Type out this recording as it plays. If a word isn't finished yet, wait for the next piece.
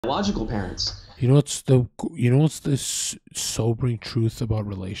biological parents. You know what's the sobering truth about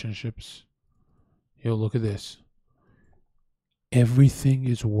relationships? Yo, look at this. Everything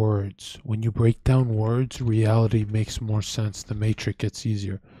is words. When you break down words, reality makes more sense. The matrix gets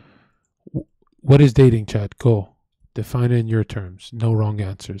easier. What is dating, Chad? Go. Define it in your terms. No wrong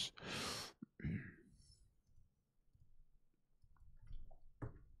answers.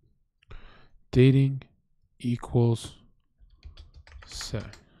 Dating equals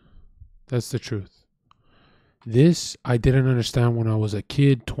sex. That's the truth. This I didn't understand when I was a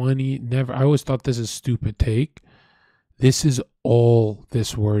kid, 20, never. I always thought this is a stupid take. This is all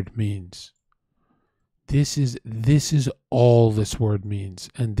this word means. This is all this word means.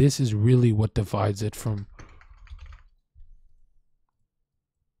 And this is really what divides it from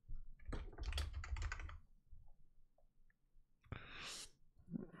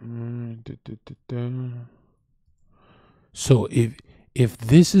so if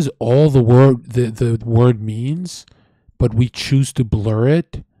this is all the word means, but we choose to blur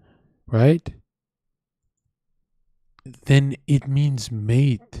it, right? Then it means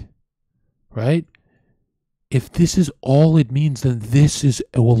mate, right? If this is all it means, then this is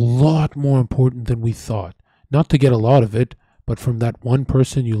a lot more important than we thought. Not to get a lot of it, but from that one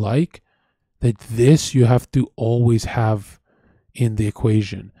person you like, that this you have to always have in the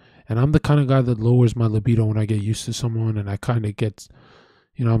equation. And I'm the kind of guy that lowers my libido when I get used to someone, and I kind of get,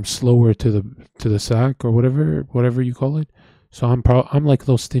 I'm slower to the sack or whatever you call it. So I'm like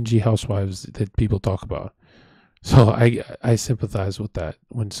those stingy housewives that people talk about. So I sympathize with that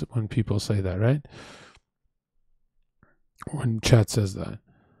when people say that, right? When chat says that.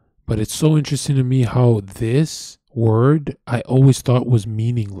 But it's so interesting to me how this word I always thought was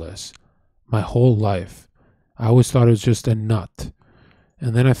meaningless my whole life. I always thought it was just a nut.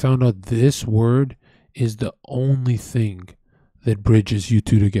 And then I found out this word is the only thing that bridges you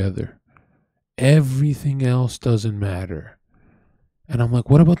two together. Everything else doesn't matter. And I'm like,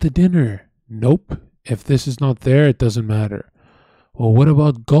 what about the dinner? Nope. If this is not there, it doesn't matter. Well, what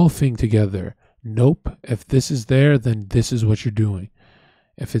about golfing together? Nope. If this is there, then this is what you're doing.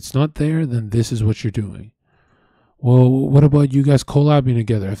 If it's not there, then this is what you're doing. Well, what about you guys collabing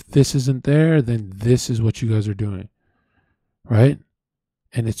together? If this isn't there, then this is what you guys are doing. Right?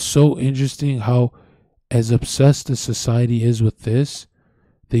 And it's so interesting how, as obsessed as society is with this,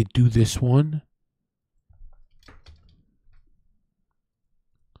 they do this one.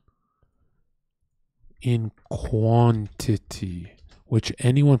 In quantity, which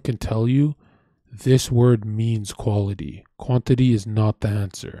anyone can tell you, this word means quality. Quantity is not the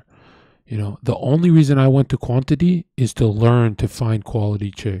answer. The only reason I went to quantity is to learn to find quality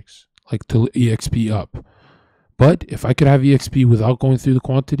chicks, like to EXP up. But if I could have EXP without going through the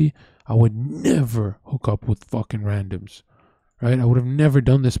quantity, I would never hook up with fucking randoms, right? I would have never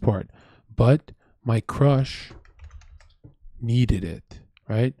done this part. But my crush needed it,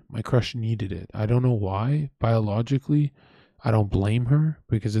 right? My crush needed it. I don't know why. Biologically, I don't blame her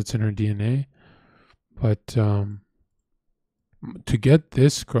because it's in her DNA. But to get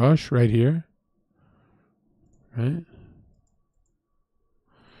this crush right here, right?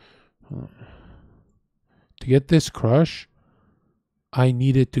 To get this crush, I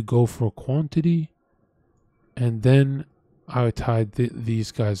needed to go for quantity, and then I tied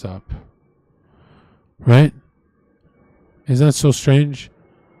these guys up. Right? Isn't that so strange?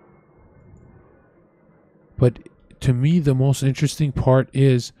 But to me, the most interesting part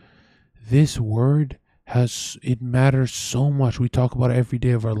is this word it matters so much. We talk about it every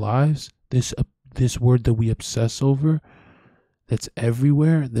day of our lives. This word that we obsess over, that's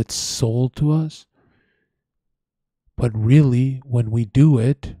everywhere, that's sold to us. But really, when we do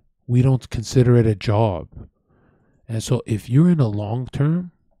it, we don't consider it a job. And so if you're in a long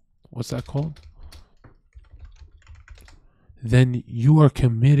term, what's that called? Then you are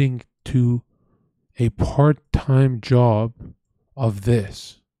committing to a part-time job of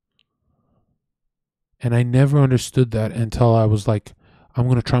this. And I never understood that until I was like, I'm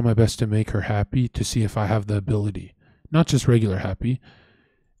going to try my best to make her happy to see if I have the ability. Not just regular happy.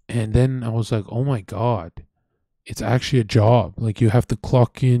 And then I was like, oh my God, it's actually a job. Like you have to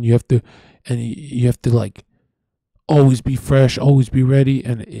clock in, you have to like always be fresh, always be ready.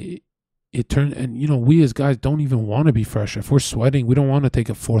 And it turned, and we as guys don't even want to be fresh. If we're sweating, we don't want to take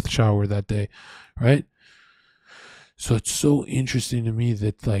a fourth shower that day. Right? So it's so interesting to me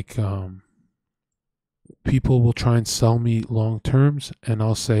that like, people will try and sell me long terms, and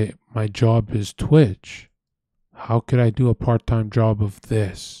I'll say, my job is Twitch. How could I do a part-time job of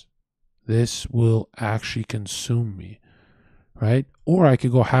this? This will actually consume me, right? Or I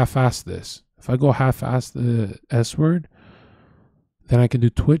could go half-ass this. If I go half-ass the S word, Then I can do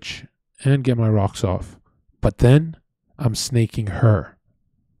Twitch and get my rocks off. But then I'm snaking her.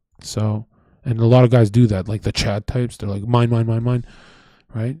 So, and a lot of guys do that, like the Chad types. They're like, mine,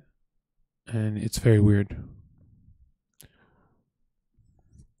 right? And it's very weird.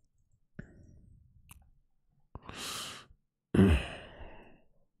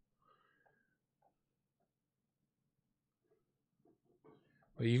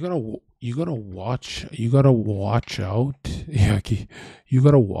 But you gotta watch out. Yeah, you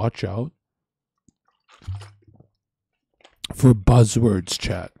gotta watch out for buzzwords,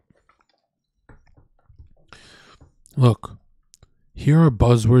 chat. Look, here are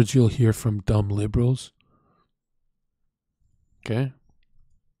buzzwords you'll hear from dumb liberals. Okay?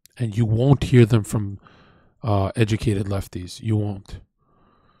 And you won't hear them from educated lefties. You won't.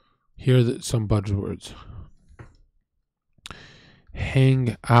 Here are some buzzwords.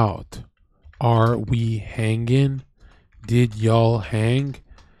 Hang out. Are we hanging? Did y'all hang?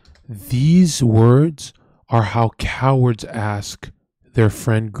 These words are how cowards ask their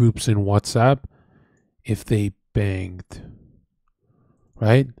friend groups in WhatsApp if they banged.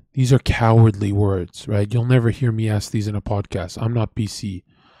 Right? These are cowardly words, right? You'll never hear me ask these in a podcast. I'm not BC,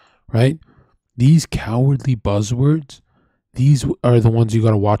 right? These cowardly buzzwords, these are the ones you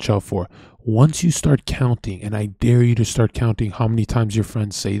got to watch out for. Once you start counting, and I dare you to start counting how many times your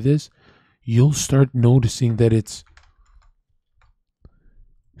friends say this, you'll start noticing that it's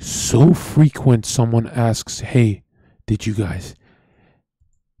so frequent. Someone asks, hey, did you guys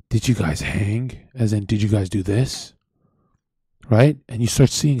hang? As in, did you guys do this? Right? And you start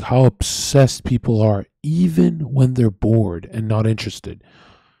seeing how obsessed people are, even when they're bored and not interested.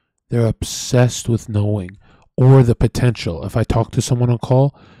 They're obsessed with knowing, or the potential. If I talk to someone on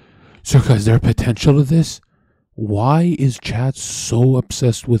call, Zherka, is there potential to this? Why is chat so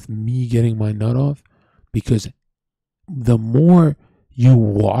obsessed with me getting my nut off? Because the more you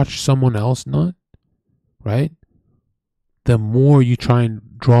watch someone else nut, right, the more you try and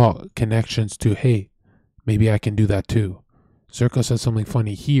draw connections to, hey, maybe I can do that too. Zherka said something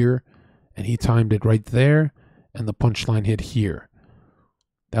funny here, and he timed it right there, and the punchline hit here.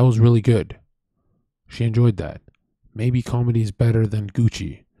 That was really good. She enjoyed that. Maybe comedy is better than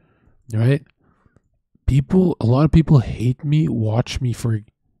Gucci, right? A lot of people hate me, watch me for,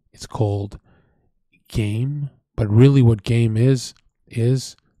 it's called game, but really what game is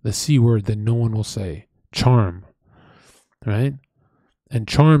the C word that no one will say, charm, right? And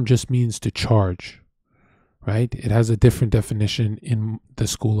charm just means to charge, right? It has a different definition in the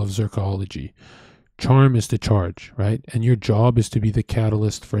school of Zherkology. Charm is to charge, right? And your job is to be the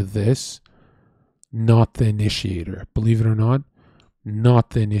catalyst for this, not the initiator. Believe it or not, not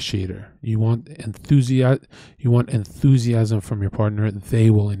the initiator. You want enthusiasm from your partner,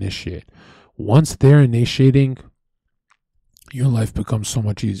 they will initiate. Once they're initiating, your life becomes so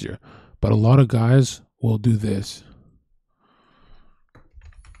much easier. But a lot of guys will do this.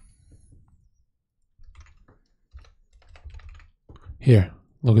 Here,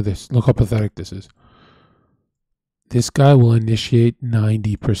 look at this. Look how pathetic this is. This guy will initiate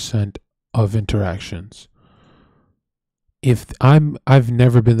 90% of interactions. I've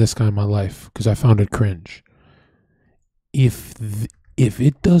never been this guy in my life because I found it cringe. If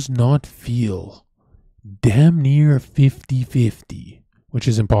it does not feel damn near 50-50, which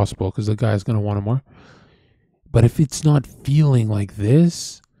is impossible because the guy's going to want it more. But if it's not feeling like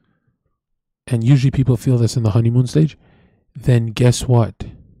this, and usually people feel this in the honeymoon stage, then guess what?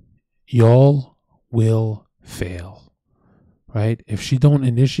 Y'all will fail, right? If she don't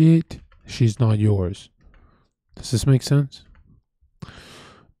initiate, she's not yours. Does this make sense?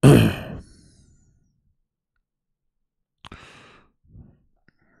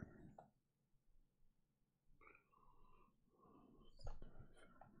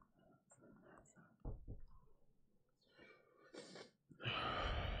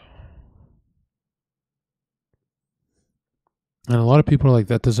 And a lot of people are like,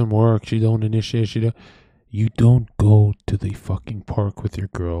 that doesn't work. She don't initiate. You don't go to the fucking park with your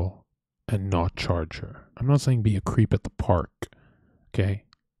girl and not charge her. I'm not saying be a creep at the park. Okay?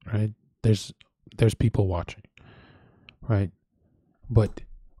 Right? There's people watching. Right? But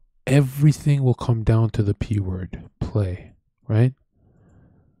everything will come down to the P word, play. Right?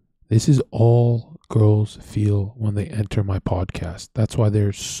 This is all girls feel when they enter my podcast. That's why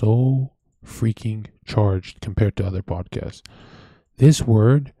they're so freaking charged compared to other podcasts. This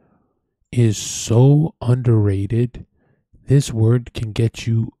word is so underrated. This word can get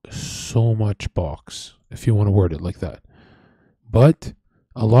you so much box if you want to word it like that. But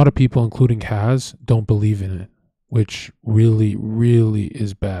a lot of people, including Has, don't believe in it, which really, really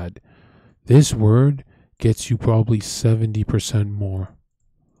is bad. This word gets you probably 70% more.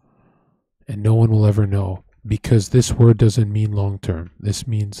 And no one will ever know, because this word doesn't mean long term. This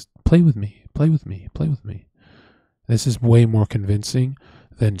means play with me, play with me, play with me. This is way more convincing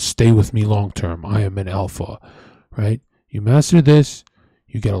than stay with me long term. I am an alpha, right? You master this,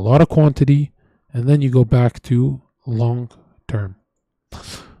 you get a lot of quantity, and then you go back to long term.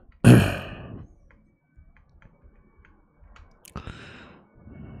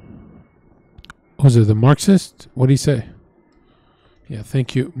 Was it the Marxist? What did he say? Yeah,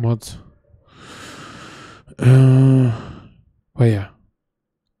 thank you, mods. But yeah.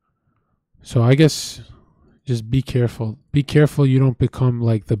 So I guess just be careful. Be careful you don't become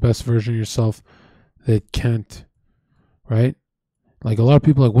like the best version of yourself that can't, right? Like a lot of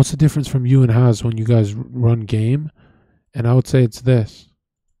people are like, what's the difference from you and Haz when you guys run game? And I would say it's this,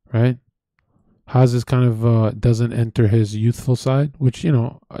 right? Haz is kind of doesn't enter his youthful side, which, you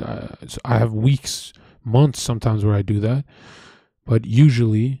know, I have weeks, months sometimes where I do that. But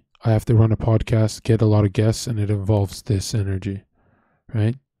usually I have to run a podcast, get a lot of guests, and it involves this energy,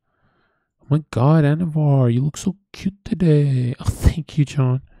 right? Oh my God, Anavar, you look so cute today. Oh, thank you,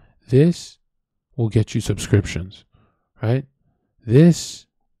 John. This will get you subscriptions, right? This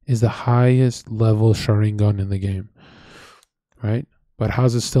is the highest level Sharingan in the game, right? But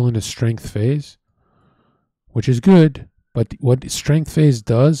Haz is still in his strength phase, which is good. But what strength phase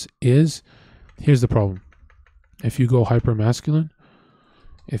does is, here's the problem. If you go hyper masculine,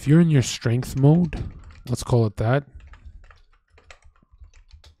 if you're in your strength mode, let's call it that.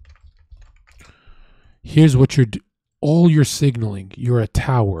 Here's what all you're signaling. You're a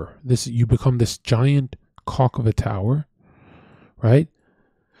tower. You become this giant cock of a tower, right?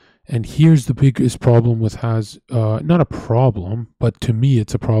 And here's the biggest problem with Haz. Not a problem, but to me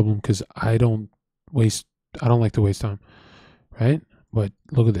it's a problem because I don't like to waste time, right? But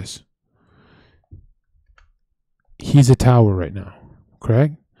look at this. He's a tower right now,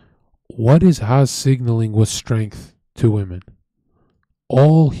 correct? What is Haz signaling with strength to women?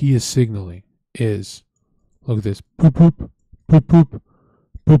 All he is signaling is, look at this, poop, poop, poop, poop,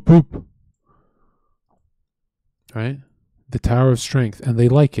 poop, poop, right? The tower of strength, and they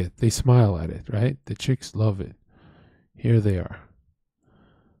like it. They smile at it, right? The chicks love it. Here they are.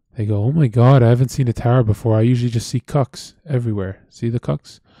 They go, oh my God, I haven't seen a tower before. I usually just see cucks everywhere. See the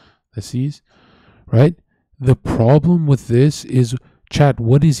cucks? The C's? Right? The problem with this is, chat,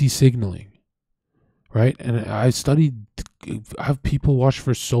 what is he signaling? Right? And I have people watch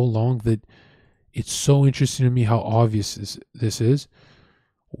for so long that it's so interesting to me how obvious this is.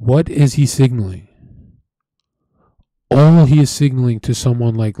 What is he signaling? All he is signaling to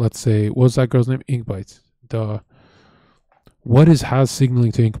someone like, let's say, what was that girl's name? Ink Bites. What is Haz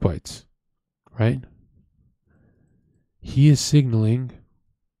signaling to Ink Bites? Right? He is signaling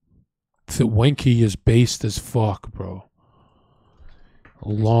that Wenki is based as fuck, bro.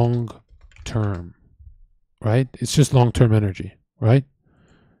 Long term. Right? It's just long term energy. Right?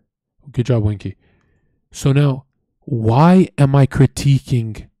 Good job, Wenki. So now, why am I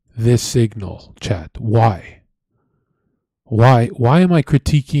critiquing this signal, chat? Why? Why am I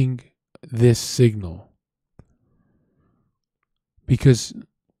critiquing this signal? Because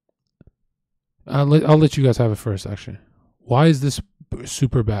I'll let you guys have it first, actually. Why is this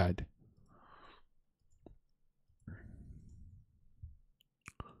super bad?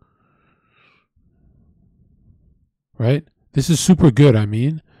 Right? This is super good, I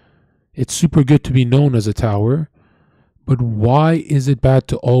mean. It's super good to be known as a tower. But why is it bad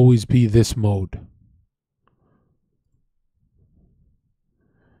to always be this mode?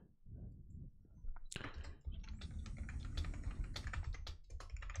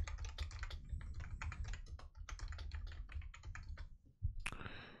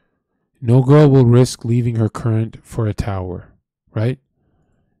 No girl will risk leaving her current for a tower, right?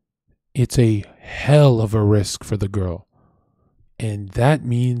 It's a hell of a risk for the girl. And that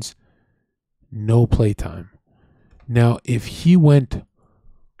means no playtime. Now, if he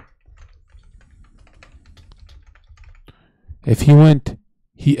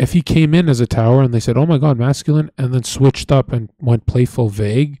came in as a tower and they said, oh my God, masculine, and then switched up and went playful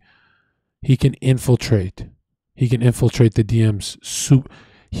vague, he can infiltrate. He can infiltrate the DMs.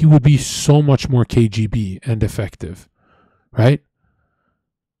 He would be so much more KGB and effective, right?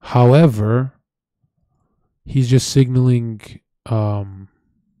 However, he's just signaling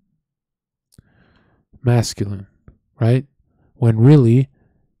masculine, right? When really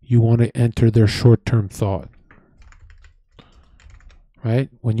you want to enter their short-term thought, right?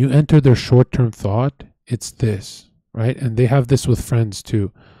 When you enter their short-term thought, it's this, right? And they have this with friends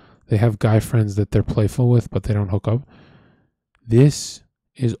too. They have guy friends that they're playful with, but they don't hook up. This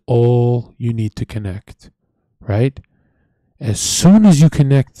is all you need to connect, right? As soon as you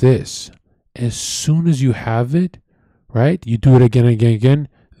connect this, as soon as you have it, right? You do it again, again, again.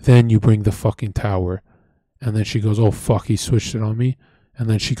 Then you bring the fucking tower. And then she goes, oh, fuck, he switched it on me. And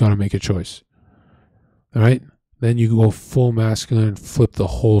then she got to make a choice. All right? Then you go full masculine, flip the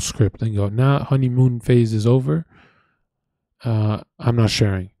whole script and go, nah, honeymoon phase is over. I'm not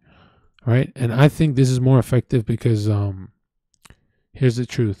sharing. All right? And I think this is more effective because here's the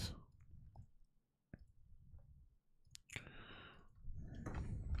truth.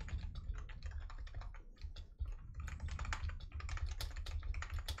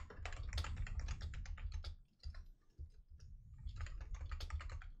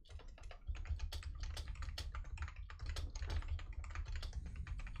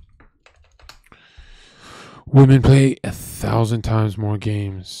 Women play 1,000 times more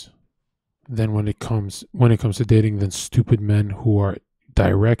games than when it comes to dating than stupid men who are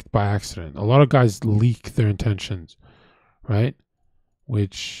direct by accident. A lot of guys leak their intentions, right?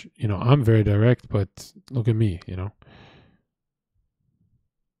 Which, I'm very direct, but look at me,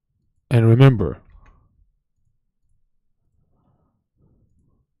 And remember,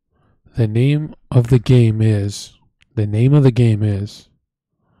 the name of the game is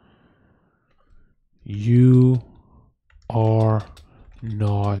you are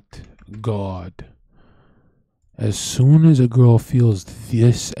not God. As soon as a girl feels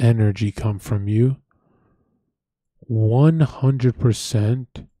this energy come from you,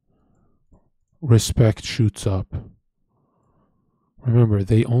 100% respect shoots up. Remember,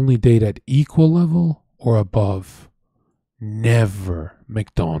 they only date at equal level or above. Never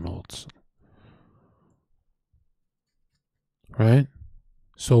McDonald's. Right?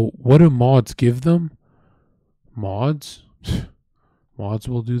 So what do mods give them? Mods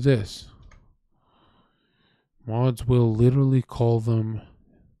will do this. Mods will literally call them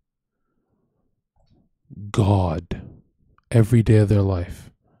God every day of their life.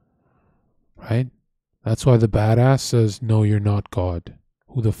 Right? That's why the badass says, no, you're not God.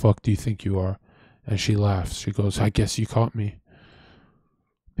 Who the fuck do you think you are? And she laughs. She goes, I guess you caught me.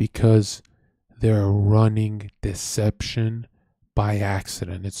 Because they're running deception by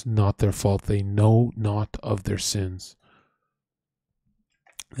accident. It's not their fault. They know not of their sins.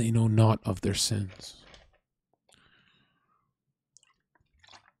 They know not of their sins.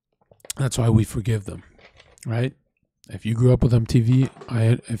 That's why we forgive them, right? If you grew up with MTV,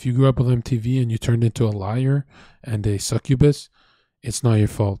 and you turned into a liar and a succubus, it's not your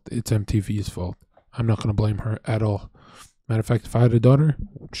fault. It's MTV's fault. I'm not going to blame her at all. Matter of fact, if I had a daughter,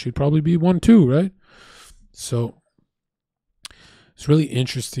 she'd probably be one too, right? So it's really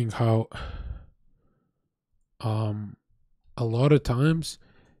interesting how a lot of times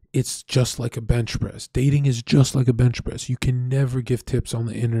it's just like a bench press. Dating is just like a bench press. You can never give tips on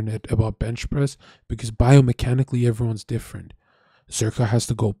the internet about bench press because biomechanically everyone's different. Zherka has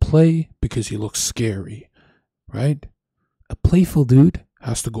to go play because he looks scary, right? A playful dude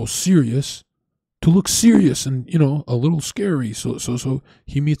has to go serious to look serious and, a little scary. So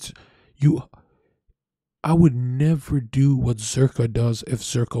he meets you. I would never do what Zherka does if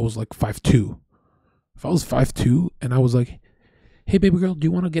Zherka was like 5'2". If I was 5'2" and I was like, hey, baby girl, do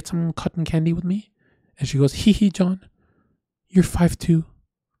you want to get some cotton candy with me? And she goes, hee, John, you're 5'2".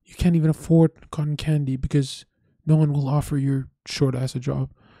 You can't even afford cotton candy because no one will offer your short ass a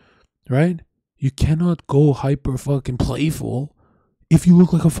job, right? You cannot go hyper fucking playful if you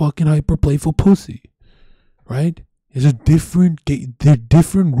look like a fucking hyper playful pussy, right? There are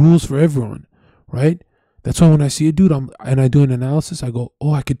different rules for everyone, right? That's why when I see a dude and I do an analysis, I go,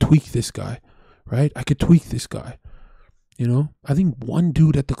 oh, I could tweak this guy, right? I could tweak this guy. I think one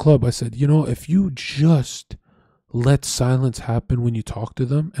dude at the club, I said, if you just let silence happen when you talk to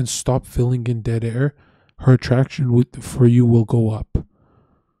them and stop filling in dead air, her attraction for you will go up.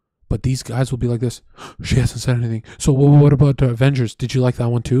 But these guys will be like this. She hasn't said anything. So what about Avengers? Did you like that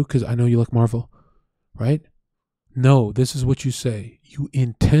one too? Because I know you like Marvel, right? No, this is what you say. You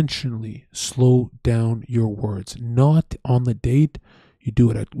intentionally slow down your words. Not on the date. You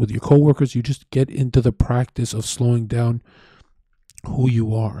do it with your coworkers. You just get into the practice of slowing down who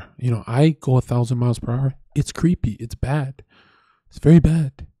you are. I go 1,000 miles per hour. It's creepy. It's bad. It's very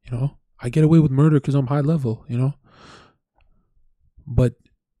bad. I get away with murder because I'm high level, But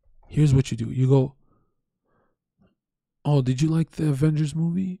here's what you do. You go, oh, did you like the Avengers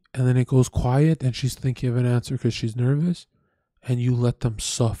movie? And then it goes quiet and she's thinking of an answer because she's nervous. And you let them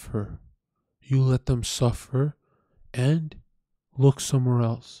suffer. You let them suffer and look somewhere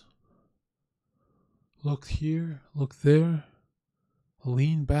else. Look here, look there.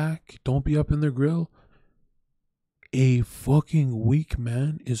 Lean back. Don't be up in their grill. a fucking weak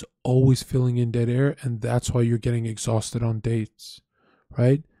man is always filling in dead air, and that's why you're getting exhausted on dates,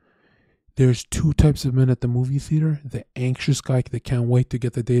 right? There's two types of men at the movie theater: the anxious guy that can't wait to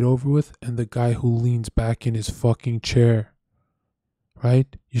get the date over with, and the guy who leans back in his fucking chair, right?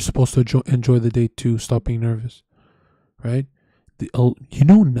 You're supposed to enjoy the date too. Stop being nervous, right?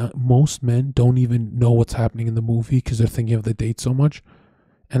 Not most men don't even know what's happening in the movie because they're thinking of the date so much.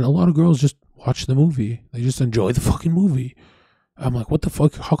 And a lot of girls just watch the movie. They just enjoy the fucking movie. I'm like, what the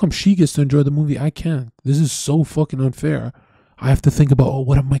fuck? How come she gets to enjoy the movie? I can't. This is so fucking unfair. I have to think about, oh,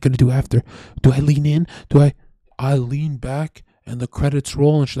 what am I going to do after? Do I lean in? I lean back and the credits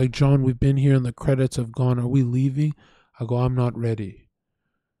roll and she's like, John, we've been here and the credits have gone. Are we leaving? I go, I'm not ready.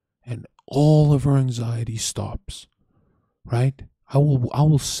 And all of her anxiety stops, right? I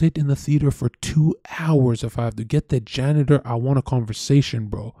will sit in the theater for 2 hours if I have to. Get the janitor. I want a conversation,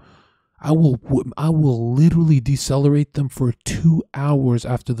 bro. I will literally decelerate them for 2 hours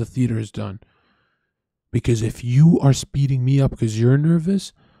after the theater is done. Because if you are speeding me up because you're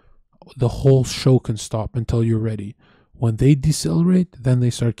nervous, the whole show can stop until you're ready. When they decelerate, then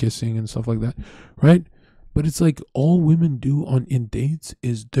they start kissing and stuff like that, right? But it's like all women do in dates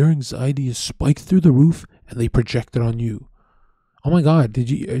is their anxiety is spiked through the roof and they project it on you. Oh my God, did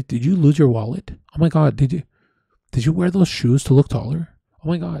you lose your wallet? Oh my God, did you wear those shoes to look taller? Oh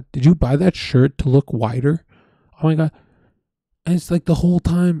my God, did you buy that shirt to look wider? Oh my God. And it's like the whole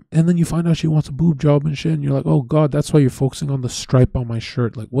time, and then you find out she wants a boob job and shit, and you're like, oh God, that's why you're focusing on the stripe on my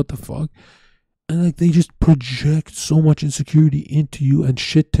shirt. Like, what the fuck? And like, they just project so much insecurity into you and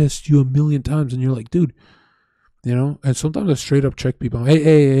shit test you a million times, and you're like, dude, you know. And sometimes I straight up check people.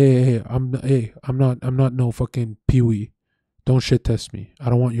 Hey, I'm not no fucking peewee. Don't shit test me. I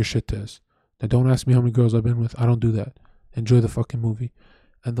don't want your shit test. Now don't ask me how many girls I've been with. I don't do that. Enjoy the fucking movie.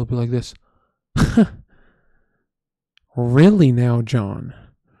 And they'll be like this. Really now, John?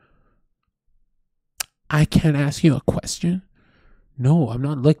 I can't ask you a question? No, I'm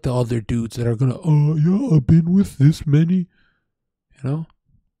not like the other dudes that are gonna, oh yeah, I've been with this many. You know?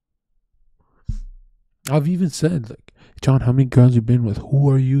 I've even said, like, John, how many girls you been with? Who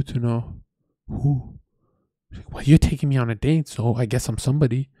are you to know? Who? Well, you're taking me on a date, so I guess I'm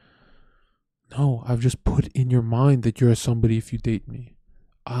somebody. No, I've just put in your mind that you're somebody if you date me.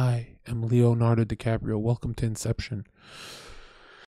 I am Leonardo DiCaprio. Welcome to Inception.